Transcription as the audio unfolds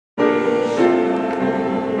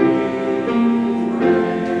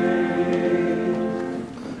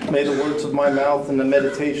May the words of my mouth and the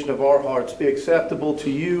meditation of our hearts be acceptable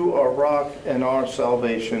to you, our rock and our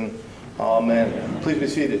salvation. Amen. Please be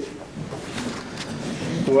seated.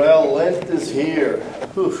 Well, Lent is here.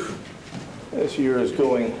 Oof. This year is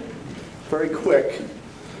going very quick.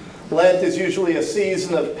 Lent is usually a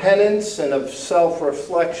season of penance and of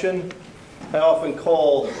self-reflection. I often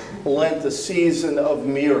call Lent a season of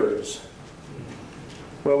mirrors,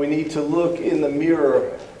 where we need to look in the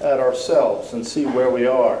mirror at ourselves and see where we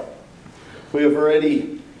are. We have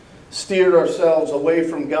already steered ourselves away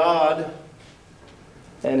from God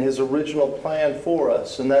and His original plan for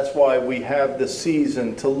us, and that's why we have this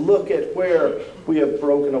season to look at where we have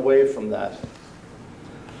broken away from that.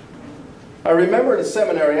 I remember in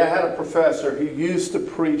seminary I had a professor who used to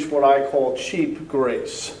preach what I call cheap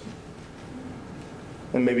grace.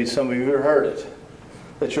 And maybe some of you have heard it.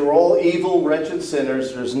 That you're all evil, wretched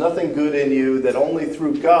sinners. There's nothing good in you. That only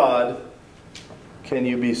through God can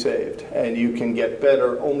you be saved. And you can get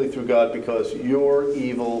better only through God because you're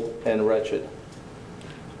evil and wretched.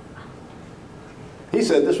 He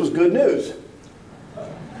said this was good news.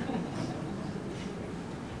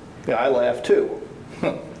 Yeah, I laughed too.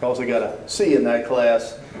 I also got a C in that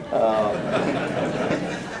class.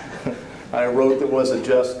 I wrote there was a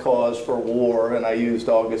just cause for war, and I used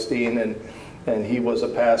Augustine, and he was a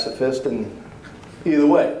pacifist, and either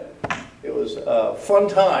way, it was a fun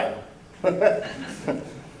time. But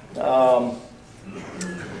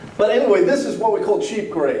anyway, this is what we call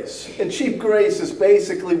cheap grace. And cheap grace is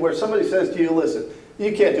basically where somebody says to you, listen,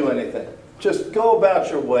 you can't do anything. Just go about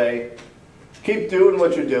your way, keep doing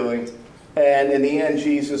what you're doing, and in the end,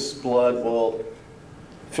 Jesus' blood will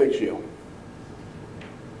fix you.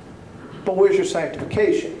 But where's your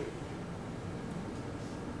sanctification?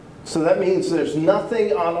 So that means there's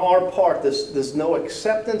nothing on our part. There's no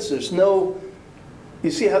acceptance. There's no...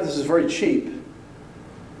 You see how this is very cheap? And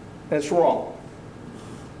it's wrong.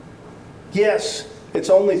 Yes, it's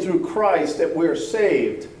only through Christ that we're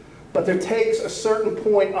saved. But there takes a certain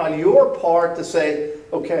point on your part to say,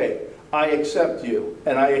 okay, I accept you.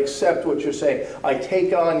 And I accept what you're saying. I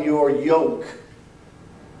take on your yoke.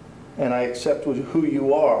 And I accept who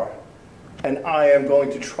you are. And I am going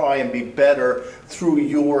to try and be better through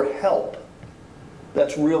your help.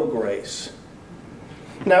 That's real grace.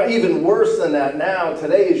 Now, even worse than that now,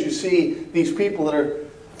 today, as you see these people that are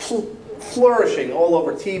flourishing all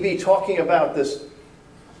over TV, talking about this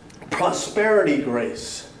prosperity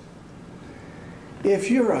grace. If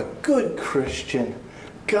you're a good Christian,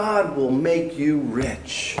 God will make you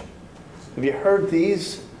rich. Have you heard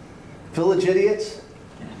these village idiots?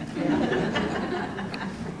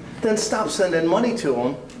 Then stop sending money to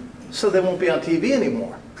them so they won't be on TV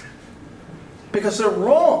anymore. Because they're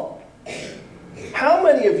wrong. How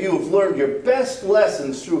many of you have learned your best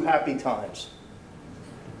lessons through happy times?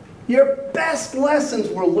 Your best lessons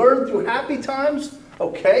were learned through happy times?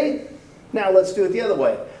 Okay. Now let's do it the other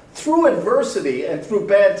way. Through adversity and through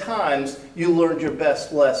bad times, you learned your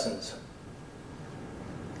best lessons.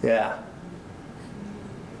 Yeah.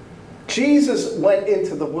 Jesus went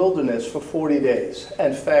into the wilderness for 40 days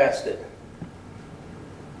and fasted.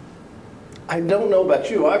 I don't know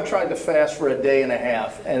about you. I've tried to fast for a day and a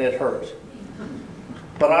half, and it hurt.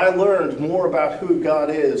 But I learned more about who God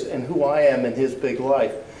is and who I am in His big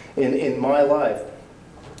life, in my life,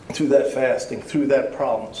 through that fasting, through that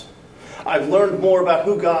problems. I've learned more about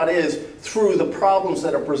who God is through the problems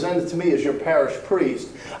that are presented to me as your parish priest.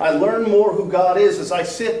 I learn more who God is as I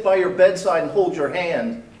sit by your bedside and hold your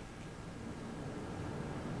hand.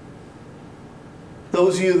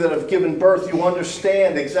 Those of you that have given birth, you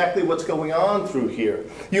understand exactly what's going on through here.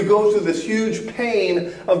 You go through this huge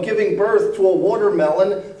pain of giving birth to a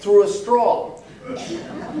watermelon through a straw.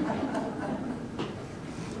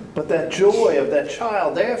 But that joy of that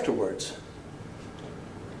child afterwards,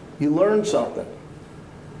 you learn something.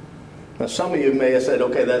 Now some of you may have said,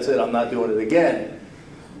 okay, that's it, I'm not doing it again,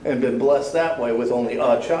 and been blessed that way with only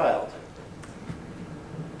a child.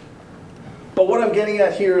 But what I'm getting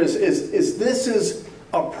at here is this is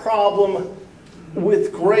a problem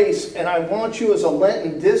with grace, and I want you as a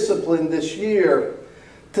Lenten discipline this year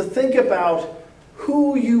to think about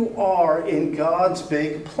who you are in God's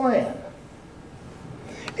big plan.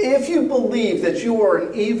 If you believe that you are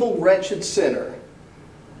an evil, wretched sinner,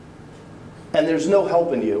 and there's no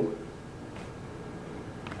help in you,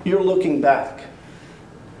 you're looking back.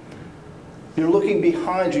 You're looking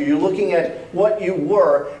behind you. You're looking at what you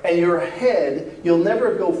were, and your head, you'll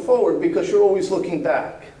never go forward because you're always looking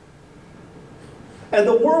back. And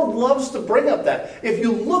the world loves to bring up that. If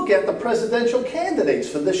you look at the presidential candidates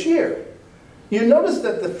for this year, You notice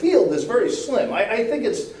that the field is very slim. I think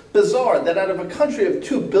it's bizarre that out of a country of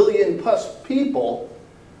 2 billion plus people,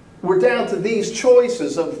 we're down to these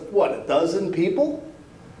choices of, what, a dozen people?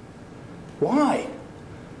 Why?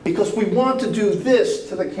 Because we want to do this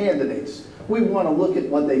to the candidates. We want to look at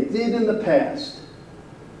what they did in the past.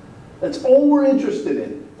 That's all we're interested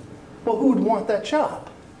in. Well, who would want that job?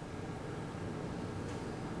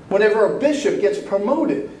 Whenever a bishop gets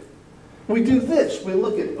promoted, we do this. We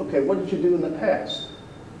look at, okay, what did you do in the past?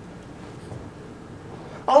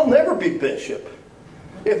 I'll never be bishop.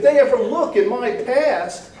 If they ever look in my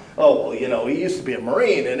past, oh, well, you know, he used to be a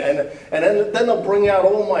Marine, and then they'll bring out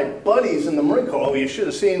all my buddies in the Marine Corps. Oh, you should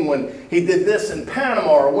have seen when he did this in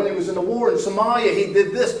Panama, or when he was in the war in Somalia, he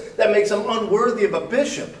did this. That makes him unworthy of a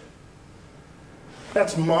bishop.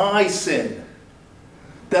 That's my sin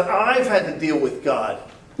that I've had to deal with, God,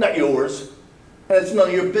 not yours. And it's none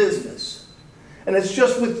of your business. And it's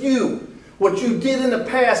just with you. What you did in the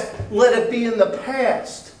past, let it be in the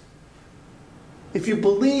past. If you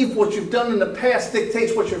believe what you've done in the past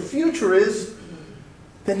dictates what your future is,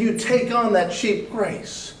 then you take on that cheap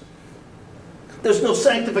grace. There's no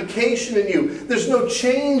sanctification in you. There's no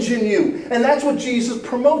change in you. And that's what Jesus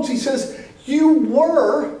promotes. He says, you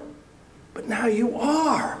were, but now you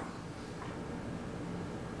are.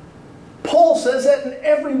 Paul says that in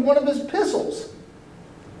every one of his epistles.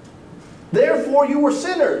 Therefore you were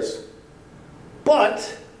sinners,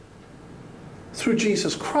 but through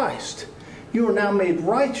Jesus Christ, you are now made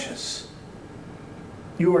righteous.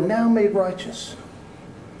 You are now made righteous.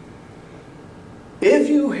 If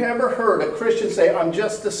you ever heard a Christian say, I'm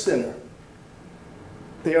just a sinner,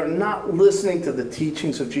 they are not listening to the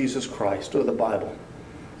teachings of Jesus Christ or the Bible.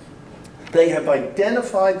 They have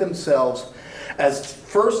identified themselves as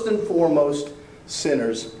first and foremost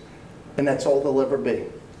sinners, and that's all they'll ever be,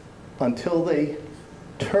 until they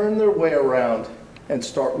turn their way around and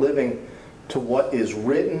start living to what is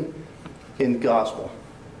written in the gospel.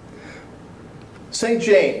 St.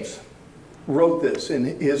 James wrote this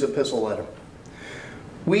in his epistle letter.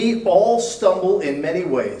 We all stumble in many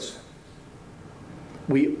ways.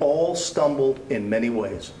 We all stumbled in many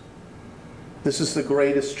ways. This is the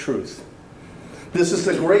greatest truth. This is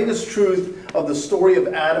the greatest truth of the story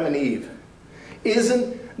of Adam and Eve.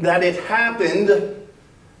 Isn't that it happened,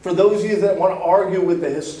 for those of you that want to argue with the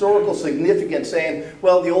historical significance, saying,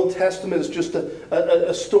 well, the Old Testament is just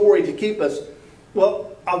a story to keep us.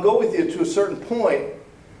 Well, I'll go with you to a certain point.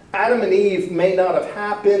 Adam and Eve may not have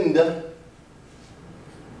happened,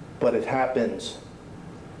 but it happens.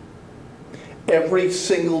 Every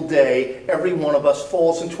single day, every one of us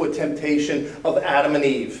falls into a temptation of Adam and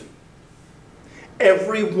Eve.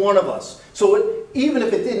 Every one of us. So even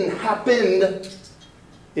if it didn't happen,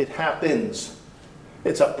 it happens.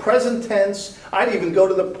 It's a present tense. I'd even go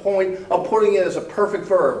to the point of putting it as a perfect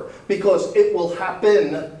verb, because it will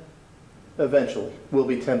happen eventually. We'll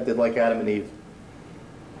be tempted like Adam and Eve.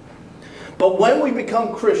 But when we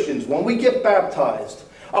become Christians, when we get baptized,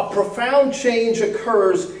 a profound change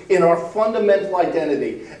occurs in our fundamental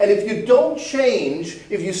identity. And if you don't change,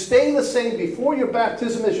 if you stay the same before your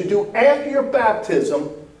baptism as you do after your baptism,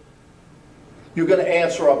 you're going to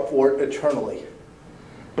answer up for it eternally.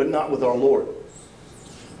 But not with our Lord.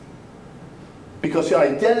 Because the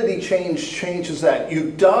identity change changes that.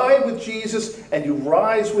 You die with Jesus and you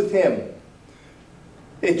rise with Him.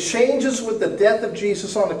 It changes with the death of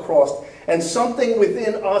Jesus on the cross. And something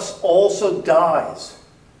within us also dies.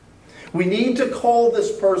 We need to call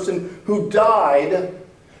this person who died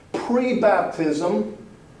pre-baptism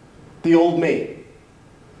the old me.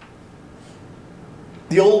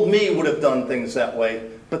 The old me would have done things that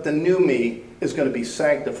way, but the new me is going to be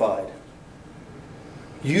sanctified.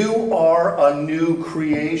 You are a new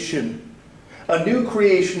creation. A new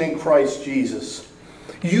creation in Christ Jesus.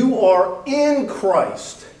 You are in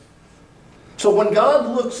Christ. So when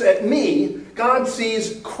God looks at me, God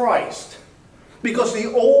sees Christ. Because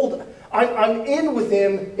the old, I'm in with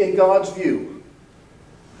Him in God's view.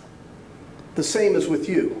 The same is with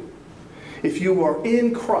you. If you are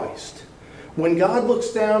in Christ, when God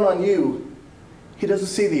looks down on you, He doesn't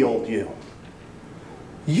see the old you.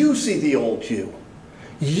 You see the old you.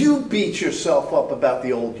 You beat yourself up about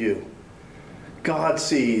the old you. God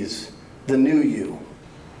sees the new you.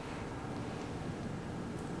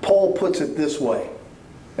 Paul puts it this way,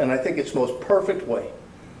 and I think it's the most perfect way.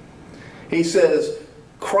 He says,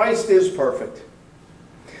 Christ is perfect.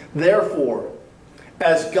 Therefore,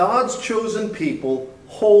 as God's chosen people,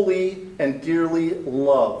 holy and dearly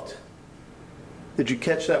loved. Did you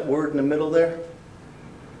catch that word in the middle there?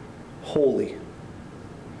 Holy.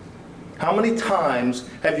 How many times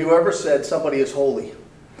have you ever said somebody is holy?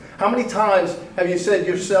 How many times have you said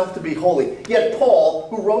yourself to be holy? Yet Paul,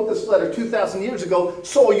 who wrote this letter 2,000 years ago,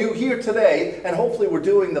 saw you here today, and hopefully we're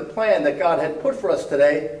doing the plan that God had put for us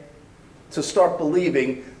today to start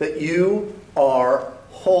believing that you are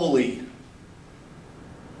holy.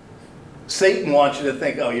 Satan wants you to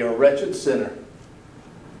think, oh, you're a wretched sinner.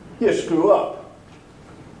 You screw up.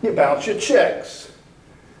 You bounce your checks.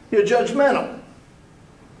 You're judgmental.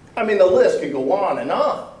 I mean, the list could go on and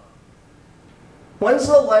on. When's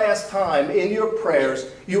the last time in your prayers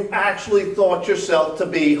you actually thought yourself to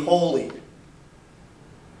be holy?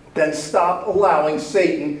 Then stop allowing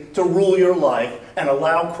Satan to rule your life and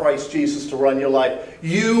allow Christ Jesus to run your life.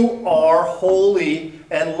 You are holy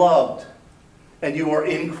and loved, and you are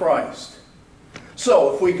in Christ.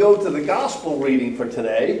 So if we go to the gospel reading for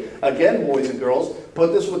today, again, boys and girls,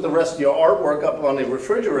 put this with the rest of your artwork up on the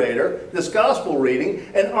refrigerator, this gospel reading,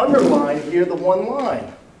 and underline here the one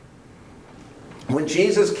line. When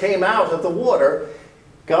Jesus came out of the water,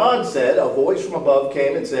 God said, a voice from above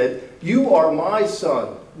came and said, "You are my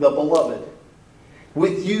Son, the beloved.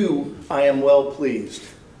 With you I am well pleased."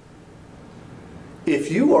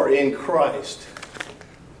 If you are in Christ,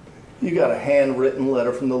 you got a handwritten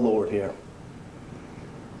letter from the Lord here.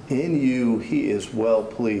 In you he is well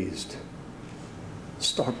pleased.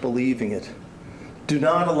 Start believing it. Do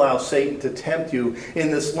not allow Satan to tempt you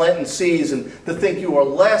in this Lenten season to think you are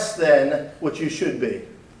less than what you should be.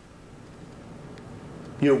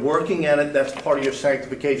 You're working at it. That's part of your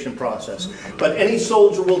sanctification process. But any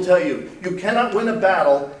soldier will tell you, you cannot win a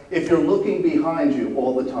battle if you're looking behind you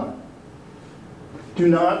all the time. Do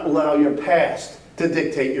not allow your past to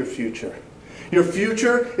dictate your future. Your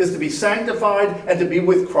future is to be sanctified and to be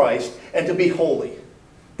with Christ and to be holy.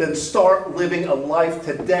 Then start living a life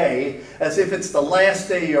today as if it's the last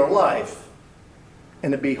day of your life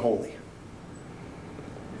and to be holy.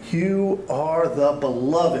 You are the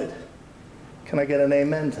beloved. Can I get an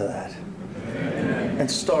amen to that? Amen. And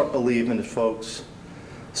start believing it, folks.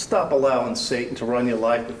 Stop allowing Satan to run your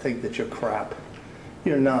life to think that you're crap.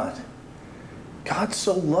 You're not. God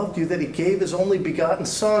so loved you that he gave his only begotten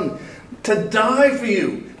Son to die for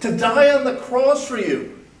you, to die on the cross for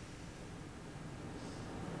you.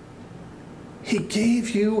 He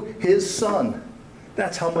gave you his Son.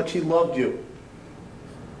 That's how much he loved you.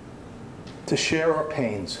 To share our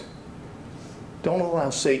pains. Don't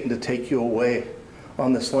allow Satan to take you away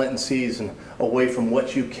on this Lenten season, away from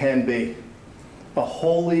what you can be. A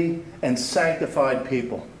holy and sanctified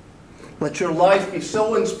people. Let your life be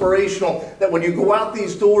so inspirational that when you go out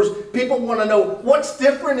these doors, people want to know what's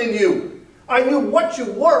different in you. I knew what you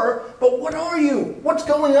were, but what are you? What's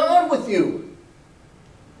going on with you?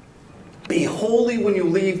 Be holy when you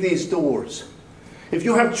leave these doors. If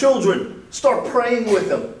you have children, start praying with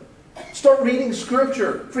them. Start reading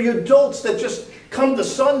scripture. For you adults that just come to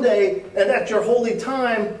Sunday and at your holy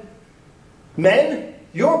time, men,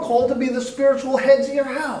 you're called to be the spiritual heads of your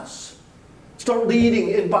house. Start leading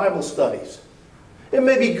in Bible studies. It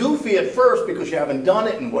may be goofy at first because you haven't done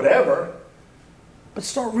it and whatever, but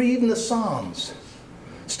start reading the Psalms.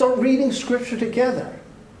 Start reading scripture together.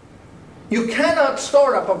 You cannot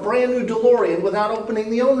start up a brand new DeLorean without opening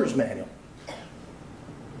the owner's manual.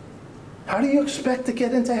 How do you expect to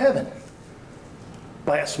get into heaven?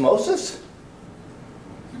 By osmosis?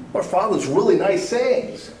 Or Father's really nice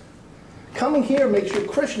sayings? Coming here makes you a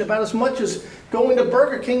Christian about as much as going to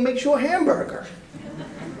Burger King makes you a hamburger.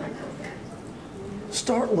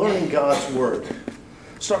 Start learning God's Word.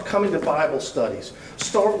 Start coming to Bible studies.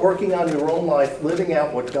 Start working on your own life, living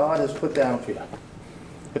out what God has put down for you.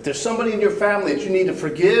 If there's somebody in your family that you need to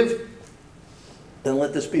forgive, then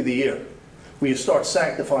let this be the year where you start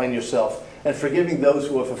sanctifying yourself and forgiving those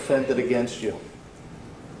who have offended against you.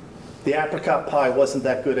 The apricot pie wasn't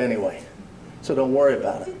that good anyway, so don't worry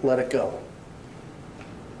about it. Let it go.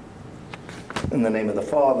 In the name of the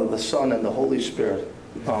Father, the Son, and the Holy Spirit.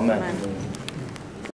 Amen. Amen.